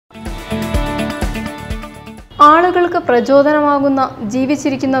ആളുകൾക്ക് പ്രചോദനമാകുന്ന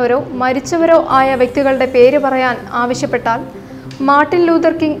ജീവിച്ചിരിക്കുന്നവരോ മരിച്ചവരോ ആയ വ്യക്തികളുടെ പേര് പറയാൻ ആവശ്യപ്പെട്ടാൽ Martin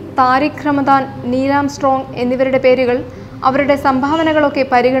Luther king, Tariq Ramadan, Neil Armstrong എന്നിവരുടെ പേരുകൾ അവരുടെ സംഭാവനകളൊക്കെ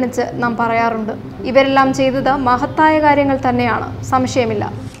പരിഗണിച്ച് നാം പറയാറുണ്ട്. ഇവരെല്ലാം ചെയ്തത് മഹത്തായ കാര്യങ്ങൾ തന്നെയാണ്, സംശയമില്ല.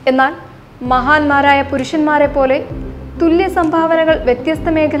 എന്നാൽ മഹാന്മാരായ പുരുഷന്മാരെ പോലെ തുല്യ സംഭാവനകൾ വ്യത്യസ്ത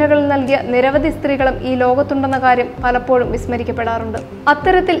മേഖലകളിൽ നൽകിയ നിരവധി സ്ത്രീകളും ഈ ലോകത്തുണ്ടെന്ന കാര്യം പലപ്പോഴും വിസ്മരിക്കപ്പെടാറുണ്ട്.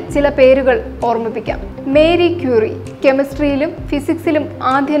 അത്തരത്തിൽ ചില പേരുകൾ ഓർമ്മിപ്പിക്കാം. മേരി ക്യൂറി, കെമിസ്ട്രിയിലും ഫിസിക്സിലും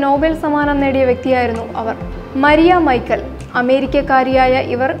ആദ്യ നോബൽ സമ്മാനം നേടിയ വ്യക്തിയായിരുന്നു അവർ. മരിയ മൈക്കൽ, അമേരിക്കക്കാരിയായ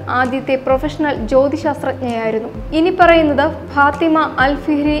ഇവർ ആദ്യത്തെ പ്രൊഫഷണൽ ജ്യോതിശാസ്ത്രജ്ഞയായിരുന്നു. ഇനി പറയുന്നത് ഫാത്തിമ അൽ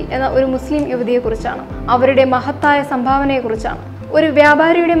ഫിഹ്രി എന്ന ഒരു മുസ്ലിം യുവതിയെക്കുറിച്ചാണ്. അവരുടെ മഹത്തായ സംഭാവനയെക്കുറിച്ചാണ്. ഒരു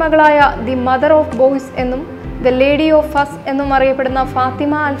വ്യാപാരിയുടെ മകളായ ദി മദർ ഓഫ് ബോയ്സ് എന്നും ദ ലേഡി ഓഫ് ഫസ് എന്നും അറിയപ്പെടുന്ന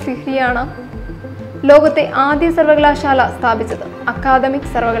ഫാത്തിമ അൽ ഫിഹ്രിയാണ് ലോകത്തെ ആദ്യ സർവകലാശാല സ്ഥാപിച്ചത്, അക്കാദമിക്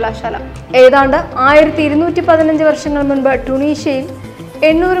സർവകലാശാല. ഏതാണ്ട് 1215 വർഷങ്ങൾ മുൻപ് ടുണീഷ്യയിൽ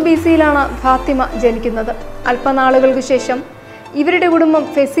 800 BC-യിലാണ് ഫാത്തിമ ജനിക്കുന്നത്. അല്പനാളുകൾക്ക് ശേഷം ഇവരുടെ കുടുംബം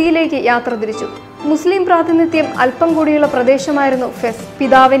ഫെസിയിലേക്ക് യാത്ര തിരിച്ചു. മുസ്ലിം പ്രാതിനിധ്യം അല്പം കൂടിയുള്ള പ്രദേശമായിരുന്നു ഫെസ്.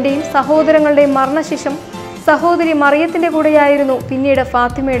 പിതാവിൻ്റെയും സഹോദരങ്ങളുടെയും മരണശേഷം സഹോദരി മറിയത്തിന്റെ കൂടെയായിരുന്നു പിന്നീട്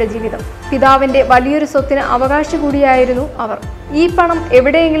ഫാത്തിമയുടെ ജീവിതം. പിതാവിന്റെ വലിയൊരു സ്വത്തിന് അവകാശി കൂടിയായിരുന്നു അവർ. ഈ പണം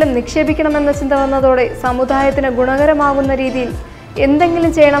എവിടെയെങ്കിലും നിക്ഷേപിക്കണമെന്ന ചിന്ത വന്നതോടെ സമുദായത്തിന് ഗുണകരമാകുന്ന രീതിയിൽ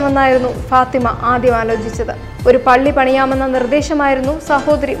എന്തെങ്കിലും ചെയ്യണമെന്നായിരുന്നു ഫാത്തിമ ആദ്യം ആലോചിച്ചത്. ഒരു പള്ളി പണിയാമെന്ന നിർദ്ദേശമായിരുന്നു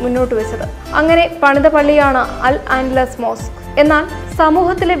സഹോദരി മുന്നോട്ട് വെച്ചത്. അങ്ങനെ പണിത പള്ളിയാണ് അൽ ആൻഡലസ് മോസ്ക്. എന്നാൽ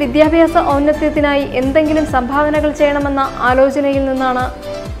സമൂഹത്തിലെ വിദ്യാഭ്യാസ ഔന്നത്യത്തിനായി എന്തെങ്കിലും സംഭാവനകൾ ചെയ്യണമെന്ന ആലോചനയിൽ നിന്നാണ്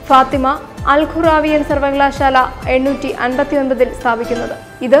ഫാത്തിമ അൽ ഖുറാവിയൻ സർവകലാശാല 859-ൽ സ്ഥാപിക്കുന്നത്.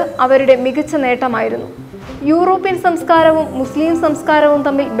 ഇത് അവരുടെ മികച്ച നേട്ടമായിരുന്നു. യൂറോപ്യൻ സംസ്കാരവും മുസ്ലിം സംസ്കാരവും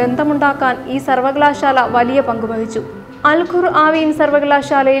തമ്മിൽ ബന്ധമുണ്ടാക്കാൻ ഈ സർവകലാശാല വലിയ പങ്കുവഹിച്ചു. അൽ ഖുർആവിയൻ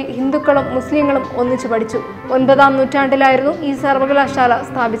സർവകലാശാലയിൽ ഹിന്ദുക്കളും മുസ്ലിങ്ങളും ഒന്നിച്ചു പഠിച്ചു. 9-ാം നൂറ്റാണ്ടിലായിരുന്നു ഈ സർവകലാശാല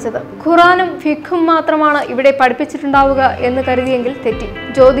സ്ഥാപിച്ചത്. ഖുറാനും ഫിഖും മാത്രമാണ് ഇവിടെ പഠിപ്പിച്ചിട്ടുണ്ടാവുക എന്ന് കരുതിയെങ്കിൽ തെറ്റി.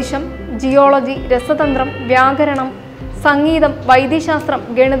 ജ്യോതിഷം, ജിയോളജി, രസതന്ത്രം, വ്യാകരണം, സംഗീതം, വൈദ്യശാസ്ത്രം,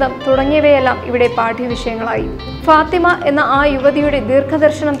 ഗണിതം തുടങ്ങിയവയെല്ലാം ഇവിടെ പാഠ്യവിഷയങ്ങളായി. ഫാത്തിമ എന്ന ആ യുവതിയുടെ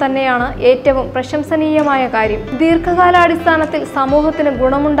ദീർഘദർശനം തന്നെയാണ് ഏറ്റവും പ്രശംസനീയമായ കാര്യം. ദീർഘകാലാടിസ്ഥാനത്തിൽ സമൂഹത്തിന്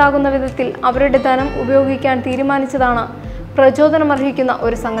ഗുണമുണ്ടാകുന്ന വിധത്തിൽ അവരുടെ ധനം ഉപയോഗിക്കാൻ തീരുമാനിച്ചതാണ് പ്രചോദനമർഹിക്കുന്ന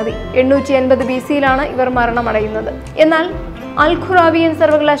ഒരു സംഗതി. 880 BC-യിലാണ് ഇവർ മരണമടയുന്നത്. എന്നാൽ അൽ ഖുറാവിയൻ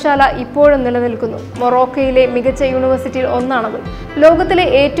സർവകലാശാല ഇപ്പോഴും നിലനിൽക്കുന്നു. മൊറോക്കോയിലെ മികച്ച യൂണിവേഴ്സിറ്റിയിൽ ഒന്നാണത്. ലോകത്തിലെ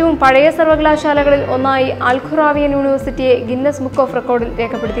ഏറ്റവും പഴയ സർവകലാശാലകളിൽ ഒന്നായി അൽ ഖുറാവിയൻ യൂണിവേഴ്സിറ്റിയെ ഗിന്നസ് ബുക്ക് ഓഫ് റെക്കോർഡിൽ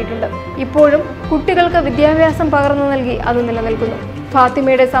രേഖപ്പെടുത്തിയിട്ടുണ്ട്. ഇപ്പോഴും കുട്ടികൾക്ക് വിദ്യാഭ്യാസം പകർന്നു നൽകി അത് നിലനിൽക്കുന്നു.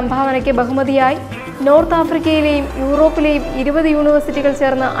 ഫാത്തിമയുടെ സംഭാവനയ്ക്ക് ബഹുമതിയായി നോർത്ത് ആഫ്രിക്കയിലെയും യൂറോപ്പിലെയും 20 യൂണിവേഴ്സിറ്റികൾ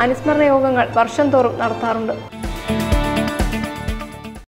ചേർന്ന് അനുസ്മരണ യോഗങ്ങൾ വർഷം തോറും നടത്താറുണ്ട്.